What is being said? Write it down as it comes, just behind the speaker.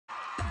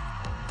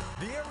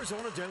The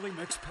Arizona Daily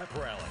Mix Pep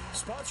Rally,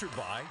 sponsored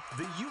by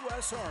the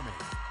U.S. Army.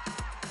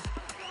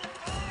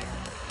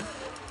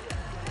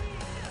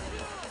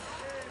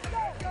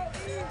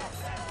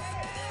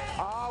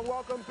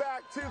 Welcome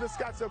back to the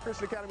Scottsdale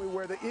Christian Academy,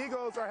 where the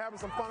Eagles are having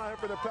some fun out here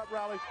for the pep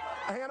rally.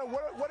 Hannah,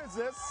 what is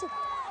this?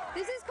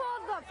 This is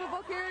called the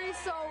football carry.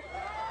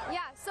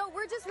 So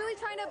we're just really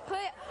trying to put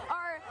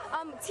our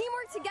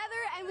teamwork together,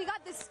 and we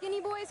got the skinny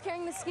boys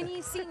carrying the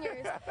skinny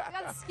seniors. We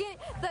got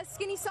the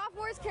skinny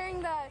sophomores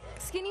carrying the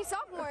skinny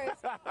sophomores.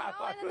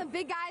 And then the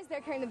big guys,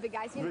 they're carrying the big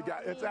guys.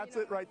 That's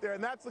it right there,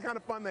 and that's the kind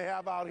of fun they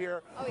have out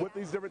here with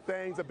these different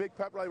things. A big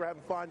pep rally, we're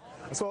having fun.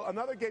 So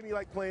another game you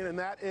like playing, and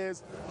that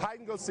is hide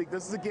and go seek.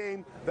 This is a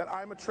game that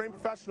I'm a trained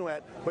professional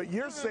at, but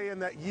you're saying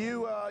that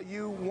you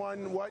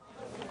won what?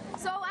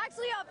 So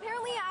actually,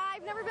 apparently,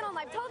 I've never been on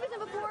live television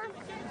before,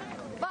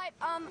 but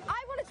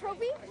I won a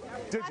trophy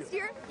last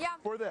year. Yeah.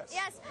 For this?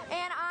 Yes,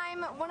 and I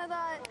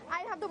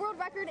have the world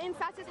record in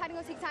fastest hide and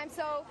go seek time,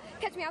 so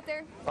catch me out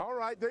there. All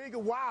right, there you go.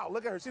 Wow,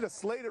 look at her. She just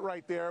slayed it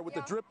right there with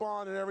the drip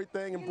on and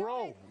everything. And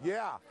bro,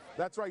 yeah,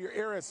 that's right, your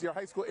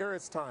high school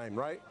Eris time,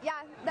 right? Yeah,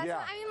 that's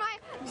my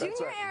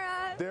junior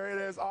era. There it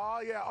is. Oh,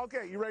 yeah.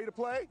 Okay, you ready to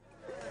play?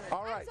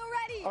 All right. I'm so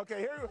ready. Okay,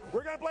 here,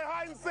 we're going to play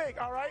hide and seek,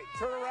 all right?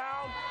 Turn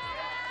around.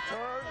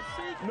 Turn.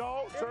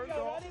 No, turn,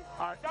 go.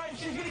 All right. Guys,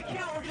 she's going to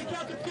count. We're going to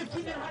count to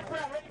 15 and high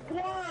crowd. Ready?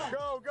 1.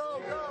 Go,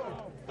 go,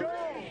 go. Go.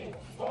 3,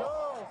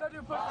 4,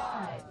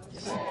 5,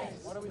 6,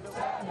 7,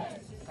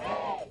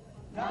 8,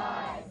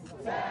 9,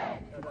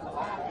 10.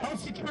 Oh,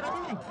 she turned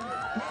around.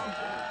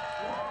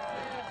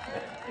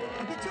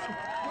 Good job.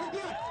 We're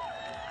good.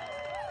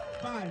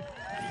 5,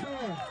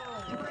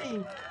 4,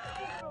 3,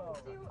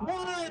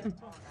 1.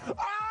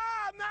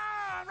 Ah, no,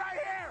 right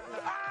here.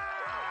 Ah,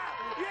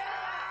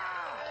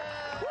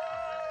 yeah.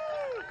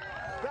 Woo!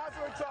 That's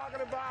what we're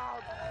talking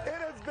about. It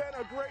has been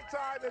a great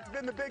time. It's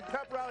been the big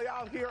pep rally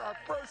out here, our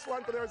first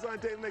one for the Arizona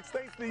Daily Mix.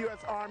 Thanks to the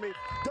U.S. Army.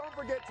 Don't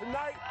forget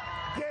tonight,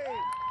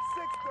 game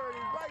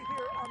 6:30 right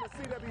here on the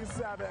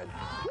CW7.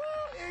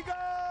 Woo,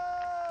 Eagles!